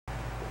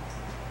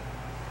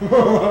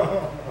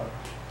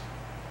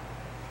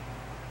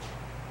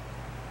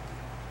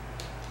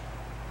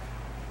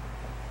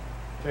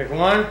Take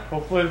one.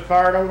 Hopefully the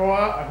fire don't go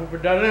out. I hope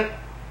it doesn't.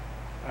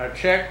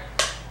 Check.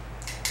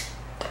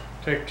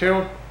 Take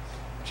two.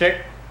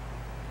 Check.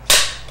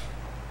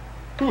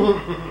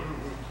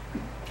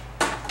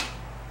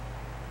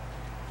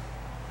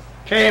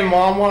 Okay,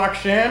 mom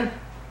walks in.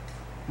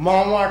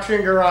 Mom walks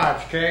in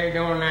garage, okay,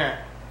 doing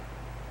that.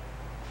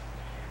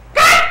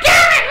 God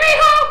damn it,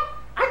 mijo!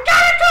 I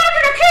thought I told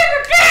you to keep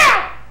it down!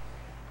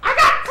 I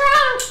got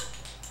drunk!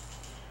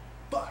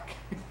 Fuck.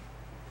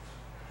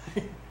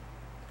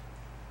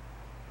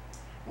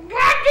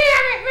 God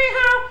damn it,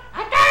 mijo!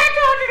 I thought I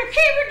told you to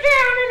keep it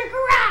down in the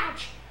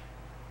garage!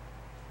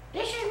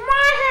 This is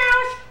my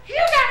house, you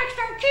gotta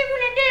start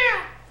keeping it down!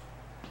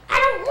 I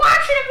don't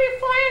want you to be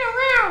playing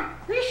around!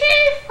 You see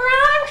these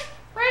prongs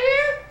right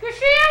here? You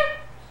see them?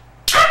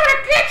 I'm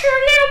gonna get your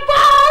little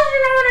balls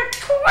and I'm gonna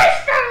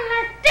twist them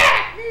like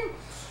that. And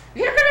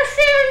you're gonna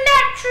see the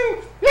nuts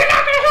and you're not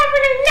gonna have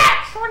any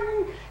nuts when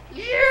I'm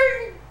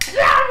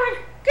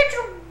gonna get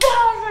your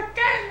balls like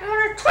that. I'm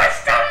gonna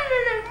twist them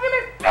and I'm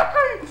gonna pick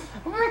them.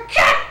 I'm gonna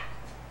cut.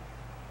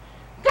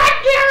 God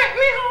damn it,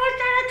 mijo,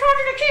 I told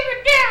you to keep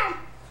it down.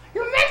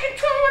 You're making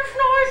too much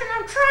noise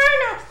and I'm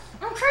trying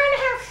to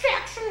have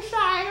sex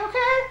inside,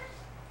 okay?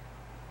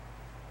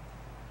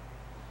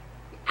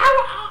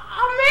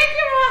 I'll make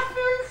you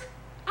muffins.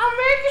 I'll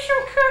make you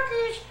some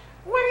cookies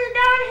when you're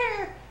down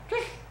here.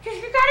 Just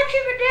you gotta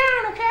keep it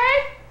down,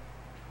 okay?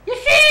 You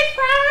see these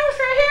prongs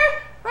right here?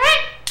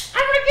 Right?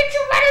 I'm gonna get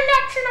you by the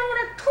nuts and I'm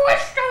gonna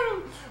twist them.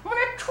 I'm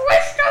gonna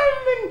twist them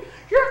and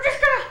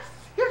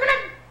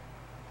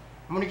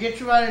I'm gonna get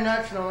you by the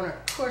nuts and I'm gonna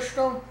twist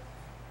them.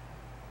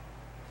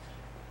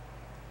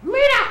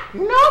 Mira,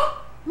 you know?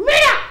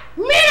 Mira,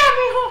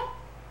 mijo.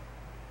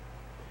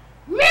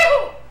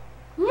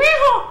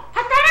 Mijo,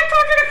 I thought I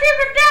told you to keep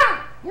it down.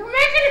 You're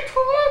making it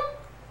too much.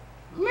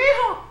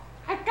 Mijo,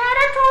 I thought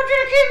I told you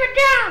to keep it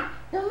down.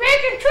 You're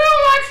making too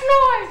much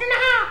noise in the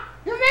house.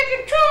 You're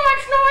making too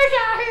much noise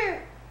out here.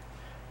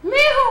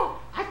 Mijo,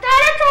 I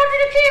thought I told you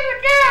to keep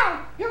it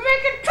down. You're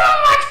making too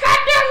much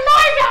goddamn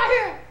noise out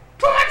here.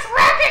 Too much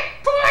racket.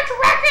 Too much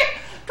racket.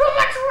 Too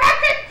much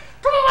racket.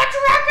 Too much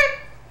racket.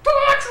 Too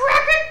much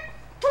racket.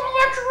 Too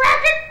much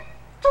racket.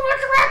 Too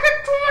much racket.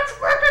 Too much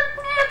racket.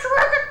 Too much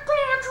racket.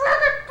 Too much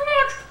racket.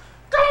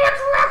 Too much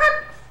racket.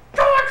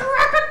 Too much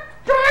racket.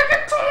 You're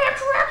making too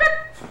much racket.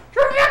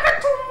 You're making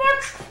too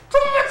much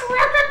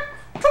racket.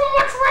 Too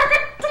much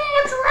racket. Too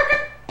much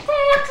racket.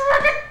 Too much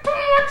racket. Too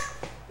much.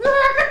 You're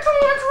making too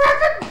much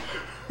racket.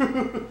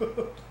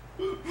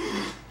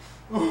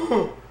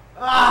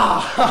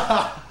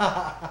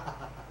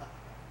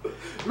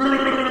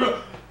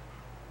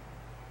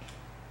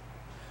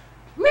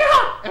 Mijo,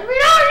 if you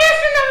don't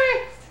listen to me,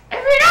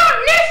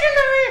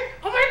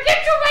 I'm gonna get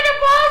you by the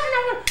balls and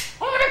I'm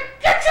gonna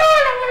get you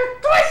and I'm gonna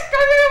twist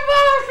your little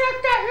balls like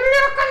that, you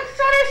little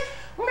canzones.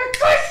 I'm gonna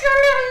twist your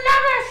little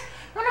nuggets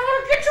and I'm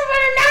gonna get you by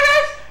the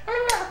nuggets and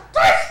I'm gonna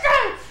twist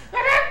them.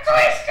 I'm gonna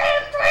twist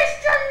them, twist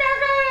your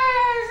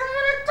nuggets. I'm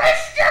gonna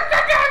twist your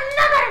goddamn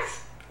nuggets.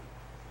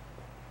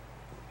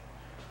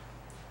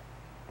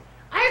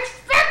 I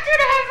expect you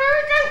to have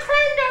everything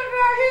cleaned up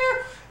right here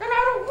and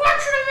I don't want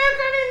you to make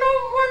any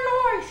more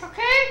noise,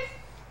 okay?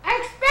 I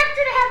expect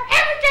you to have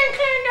everything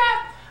cleaned up.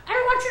 I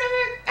don't want you to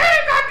make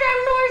any goddamn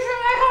noise in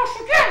my house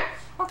again,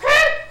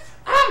 okay?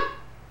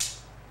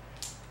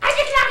 I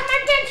just lost my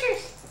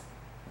dentures.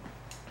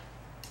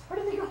 Where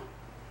did they go?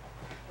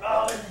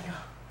 Oh, there they go.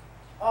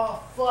 Oh,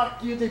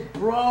 fuck you, they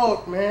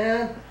broke,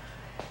 man.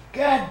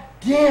 God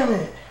damn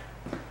it.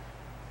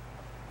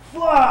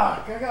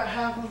 Fuck, I got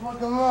half a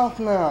fucking mouth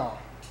now.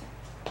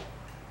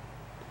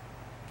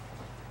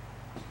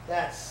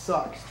 That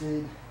sucks,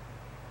 dude.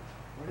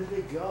 Where did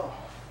they go?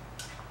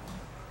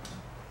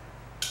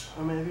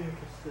 Or maybe I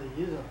could still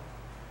use them.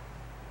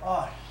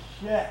 Oh,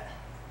 shit.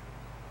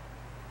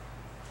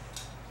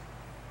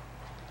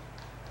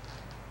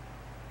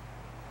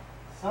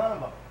 Son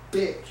of a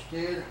bitch,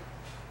 dude.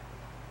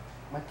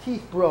 My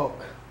teeth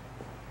broke.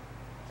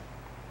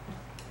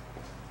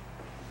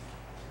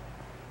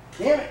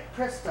 Damn it,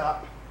 press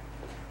stop.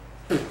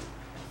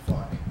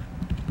 Fuck.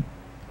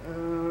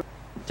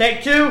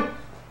 Take two.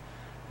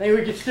 Think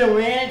we can still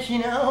manage, you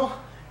know?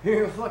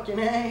 You're fucking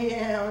hey,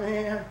 yeah,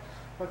 man.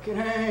 Fucking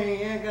hey,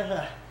 yeah,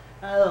 got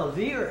a little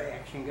V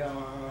reaction going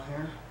on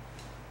here.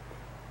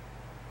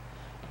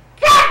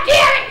 God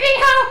damn it,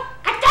 mijo!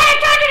 I thought I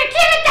told you to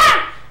keep it down!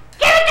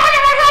 Keep it down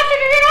in my house,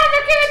 and if you don't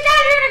keep it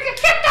down, you're gonna get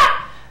kicked out!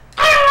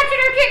 I don't want you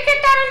to get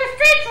kicked out on the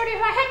streets, but if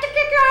I have to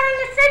kick you out on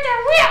the streets, I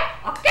will,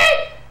 okay?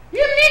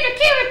 You need to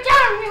keep it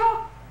down,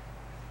 mijo!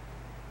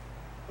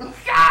 I'm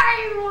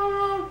sorry,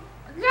 Mom.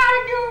 I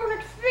gotta do an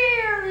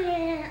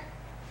experiment.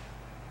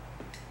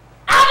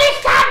 All this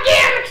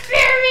goddamn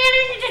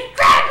experimenting is just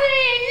driving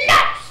me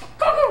nuts!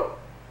 Cuckoo!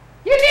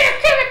 You need to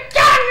keep it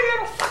down, you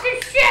little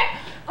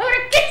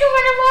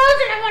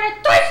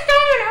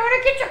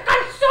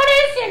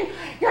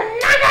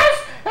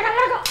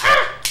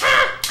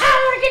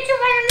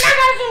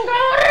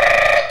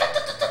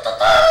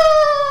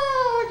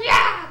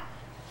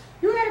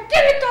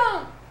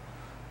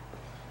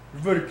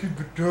keep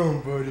it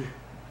down, buddy.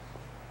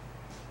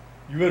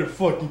 You better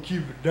fucking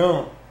keep it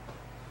down.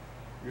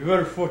 You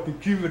better fucking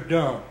keep it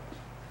down.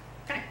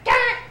 God damn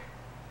it!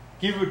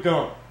 Keep it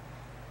down.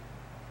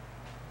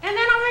 And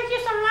then I'll make you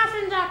some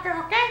muffins after,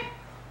 okay?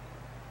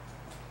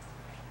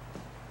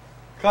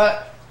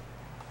 Cut.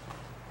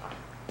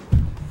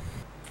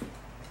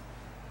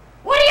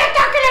 What are you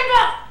talking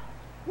about?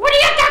 What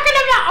are you talking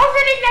about?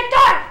 Opening the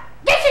door!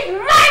 This is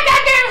my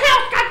goddamn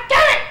house,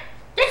 goddammit!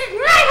 This is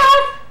my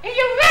house, and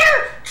you better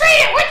treat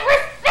it with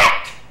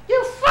respect!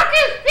 You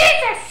fucking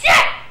piece of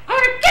shit! I'm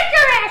gonna kick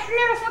your ass, you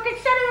little fucking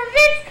son of a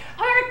bitch!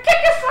 I'm gonna kick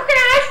your fucking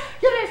ass!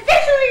 You've been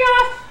pissing me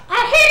off! I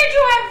hated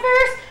you at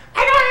first!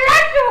 I don't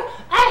like you!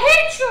 I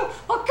hate you!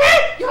 Okay?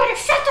 You gotta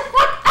shut the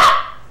fuck up!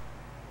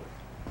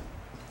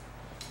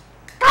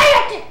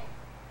 Cállate!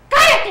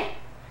 Cállate!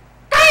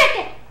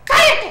 Cállate!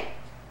 Cállate!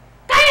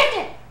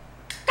 Cállate!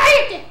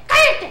 Cállate!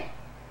 Cállate!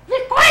 Be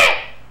quiet!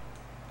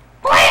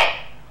 Quiet!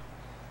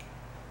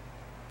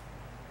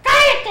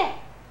 Cállate!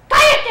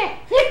 Cállate!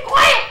 Be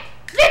quiet!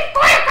 Be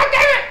quiet,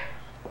 goddammit!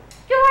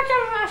 Do you want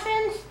some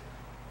muffins?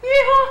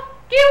 Mijo,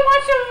 do you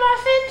want some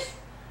muffins?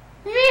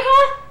 Mijo,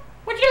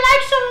 would you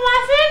like some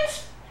muffins?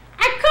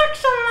 I cooked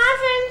some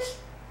muffins.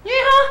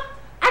 Mijo,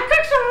 I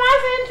cooked some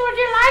muffins. Would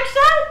you like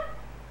some?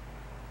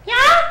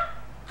 Yeah?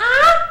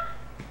 Huh?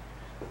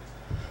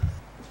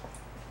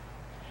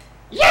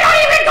 You don't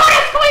even go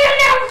to school, you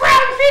little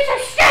brown piece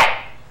of shit!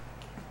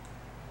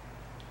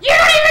 You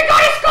don't even go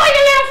to school,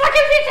 you little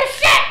fucking piece of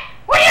shit!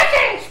 What are you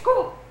doing in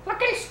school?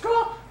 Fucking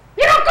school?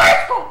 You don't go to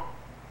school!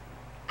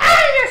 I'm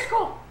in your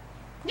school!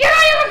 You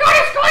don't even go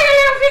to school, you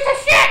little piece of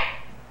shit!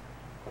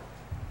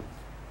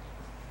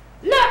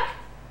 Look!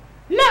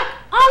 Look!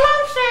 All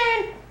I'm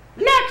saying,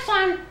 look,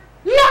 son!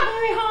 Look,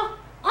 mijo!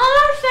 All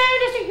I'm saying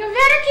is that you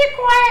better keep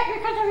quiet,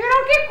 because if you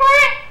don't keep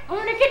quiet, I'm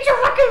gonna get your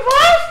fucking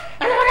voice,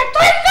 and I'm gonna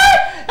twist it,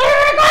 and I'm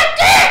gonna go like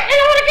that, and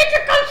I'm gonna get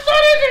your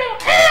consoles,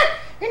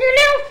 and your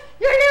little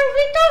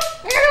Vito,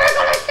 and I'm gonna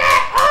go like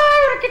that. Oh, I'm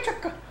gonna get your...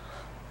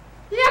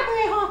 Look,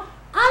 mijo,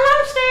 all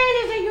I'm saying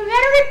is that you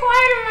better be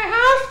quiet in my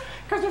house,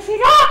 because if you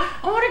don't,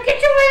 I'm gonna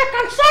get you with the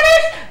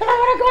consoles, and I'm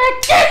gonna go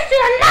like this to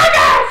your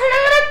nanas, and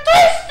I'm gonna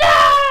twist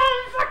them,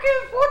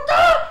 fucking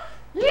puto.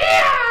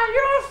 Yeah,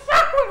 you don't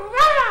fuck with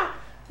mama.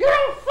 You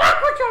don't fuck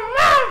with your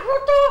mom,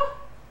 puto.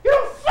 You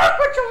don't fuck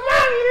with your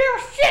mom, you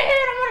little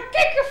shithead. I'm gonna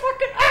kick your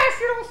fucking ass.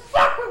 You don't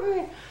fuck with me.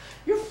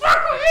 You fuck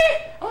with me,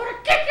 I'm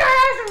gonna kick your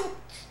ass and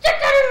stick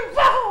that in your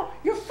butthole.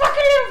 You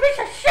fucking little piece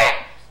of shit.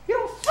 You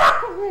don't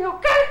fuck with me,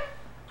 okay?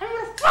 I'm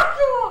gonna fuck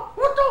you up,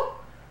 puto.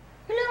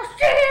 You little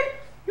shithead.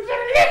 You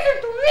better listen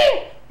to me.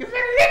 You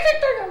better listen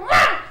to your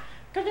mom.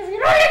 Because if you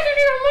don't listen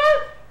to your mom,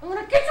 I'm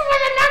gonna get you by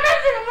the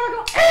knuckles and I'm gonna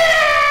go,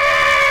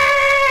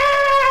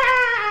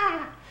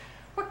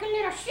 fucking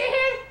little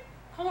shithead.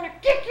 I'm gonna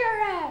kick your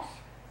ass.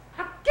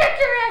 I'll kick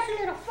your ass, you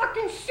little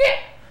fucking shit.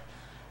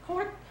 I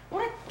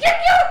wanna kick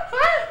you,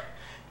 huh?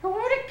 You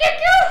want me to kick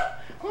you?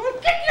 I'm gonna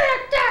kick you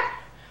like that.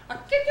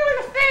 I'll kick you in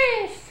the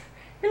face.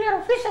 You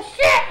little piece of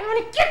shit. I'm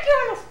gonna kick you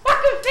in the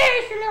fucking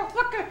face, you little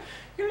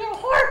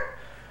whore.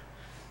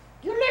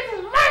 You live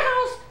in my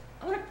house.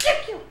 I'm gonna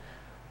kick you.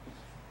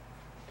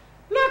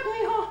 Look,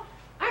 mijo,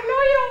 I know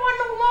you don't want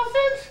no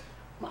muffins,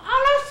 but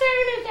all I'm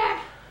saying is that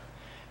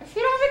if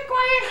you don't be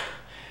quiet,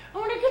 I'm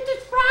gonna get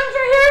this bronze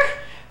right here,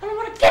 and I'm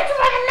gonna get you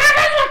by the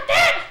knuckles like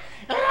that,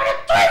 and I'm gonna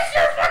twist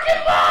your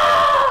fucking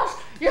balls!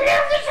 You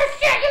little piece of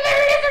shit! You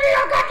better listen to me,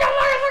 you goddamn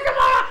motherfucking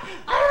mama!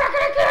 I'm not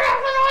gonna get out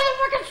with all the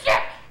fucking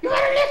shit! You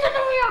better listen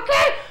to me,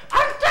 okay?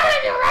 I'm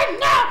telling you right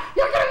now,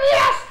 you're gonna be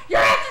ass!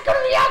 Your ass is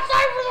gonna be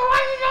outside for the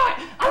one you know it!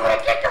 I'm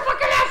gonna kick your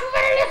fucking ass! You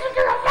better listen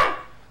to your mom!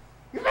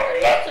 You better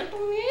listen to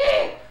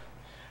me!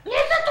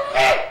 Listen to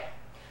me!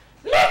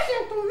 Listen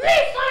to me,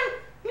 son!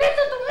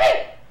 Listen to me!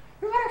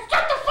 You better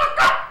shut the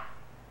fuck up!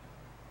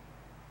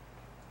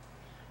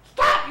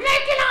 Stop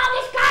making all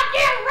this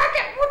goddamn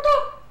racket, puto!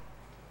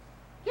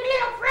 You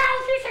little brown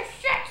piece of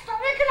shit! Stop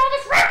making all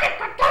this racket,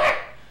 goddammit!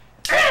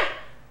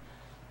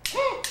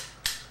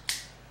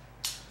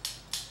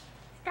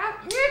 Stop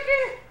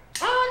making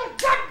all the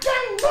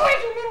goddamn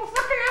noise, you little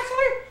fucking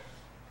asshole!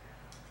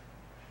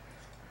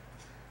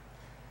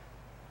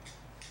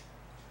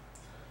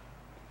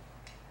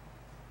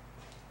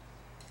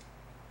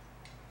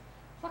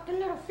 Fucking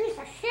little piece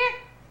of shit!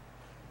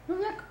 You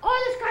make all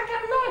this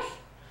goddamn noise!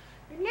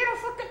 You little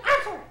fucking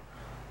asshole!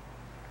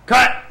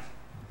 Cut!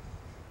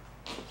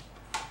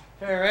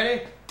 Okay,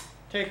 ready?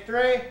 Take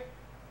three.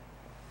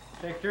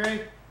 Take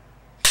three.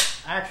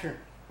 Action.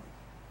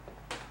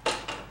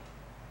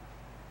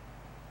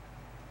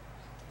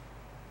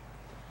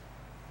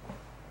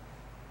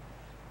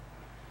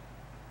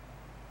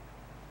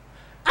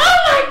 Oh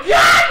my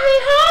god,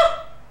 mijo!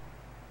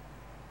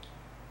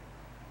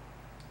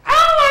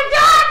 Oh my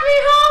god,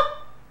 mijo!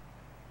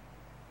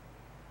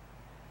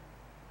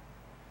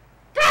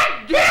 God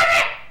damn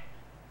it!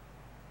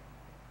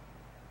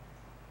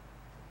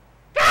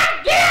 God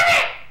damn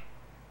it!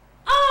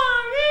 Oh,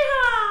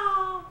 mijo!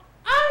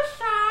 I'm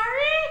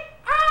sorry!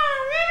 Oh,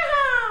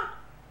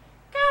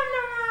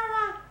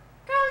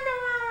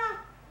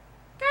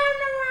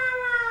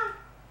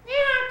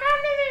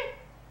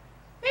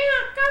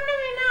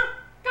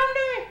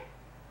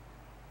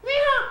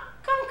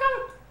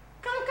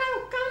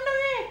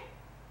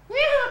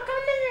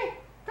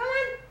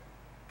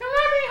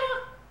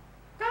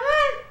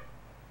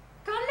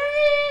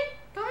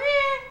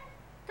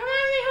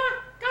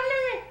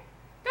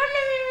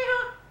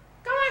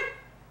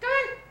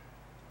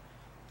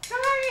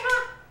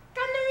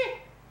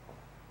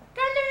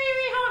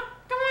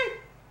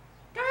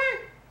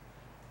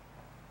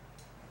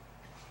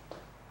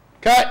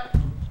 Cut.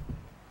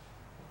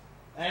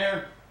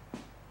 And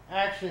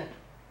action.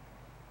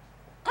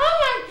 Oh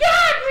my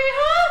God,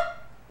 mijo!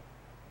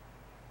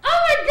 Oh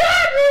my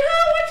God, mijo,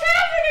 what's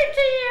happening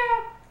to you?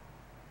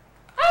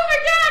 Oh my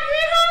God,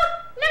 mijo!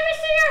 Let me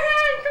see your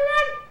hand. Come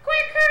on,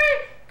 quick, hurry.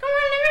 Come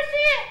on, let me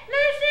see it.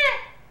 Let me see it.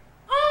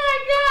 Oh my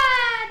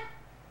God!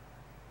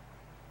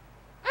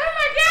 Oh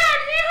my God,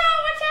 mijo,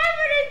 what's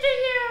happening to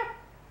you?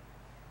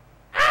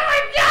 Oh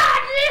my God,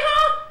 mijo!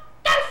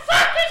 The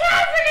fuck is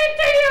happening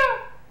to you?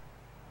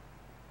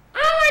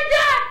 Oh my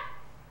God!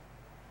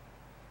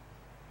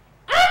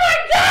 Oh my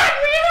God,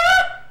 mijo!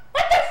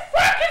 What the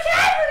fuck is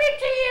happening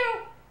to you?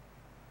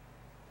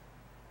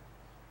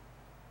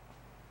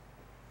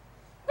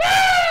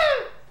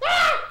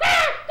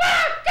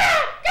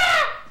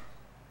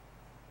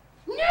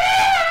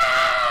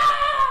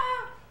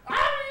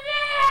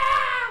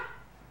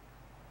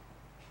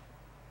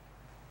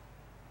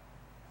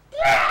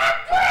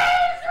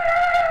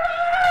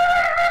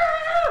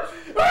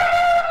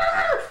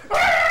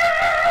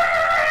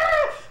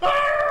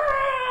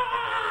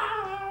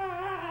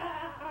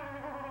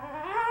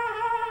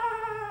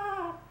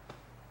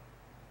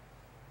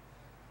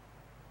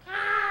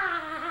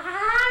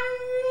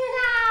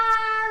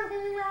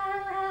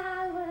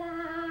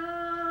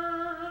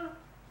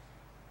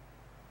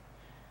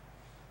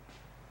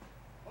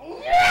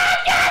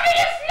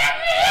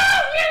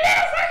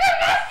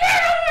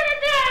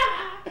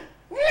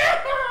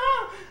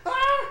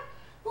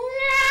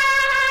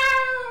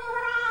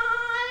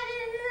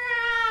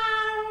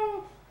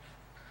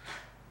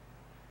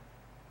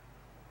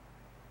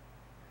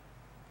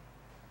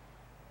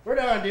 We're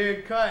done,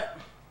 dude. Cut.